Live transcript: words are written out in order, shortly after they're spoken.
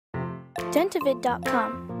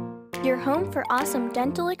Dentavid.com, your home for awesome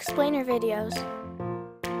dental explainer videos.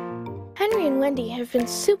 Henry and Wendy have been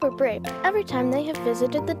super brave every time they have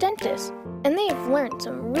visited the dentist, and they have learned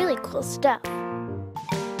some really cool stuff.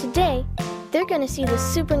 Today, they're going to see the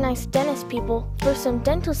super nice dentist people for some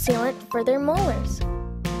dental sealant for their molars.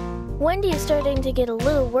 Wendy is starting to get a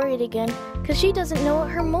little worried again because she doesn't know what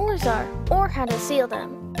her molars are or how to seal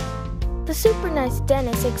them. The super nice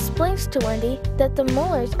dentist explains to Wendy that the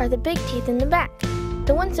molars are the big teeth in the back,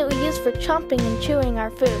 the ones that we use for chomping and chewing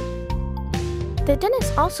our food. The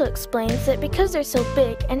dentist also explains that because they're so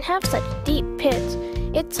big and have such deep pits,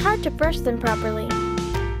 it's hard to brush them properly.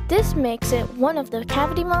 This makes it one of the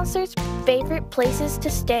cavity monster's favorite places to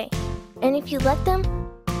stay, and if you let them,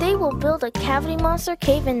 they will build a cavity monster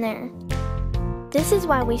cave in there. This is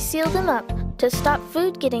why we seal them up, to stop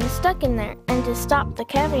food getting stuck in there and to stop the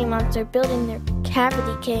cavity monster building their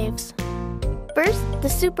cavity caves. First, the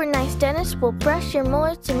super nice dentist will brush your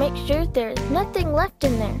molars to make sure there is nothing left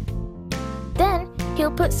in there. Then,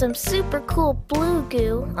 he'll put some super cool blue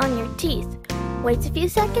goo on your teeth, waits a few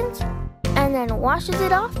seconds, and then washes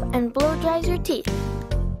it off and blow dries your teeth.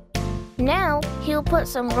 Now, he'll put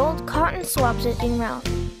some rolled cotton swabs in your mouth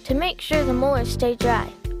to make sure the molars stay dry.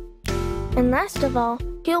 And last of all,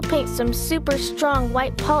 he'll paint some super strong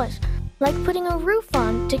white polish, like putting a roof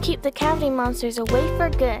on to keep the cavity monsters away for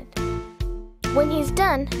good. When he's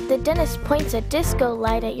done, the dentist points a disco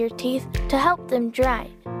light at your teeth to help them dry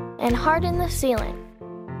and harden the sealant.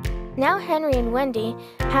 Now Henry and Wendy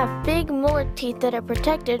have big molar teeth that are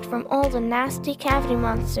protected from all the nasty cavity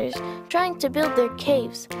monsters trying to build their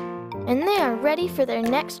caves, and they are ready for their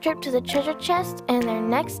next trip to the treasure chest and their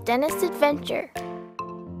next dentist adventure.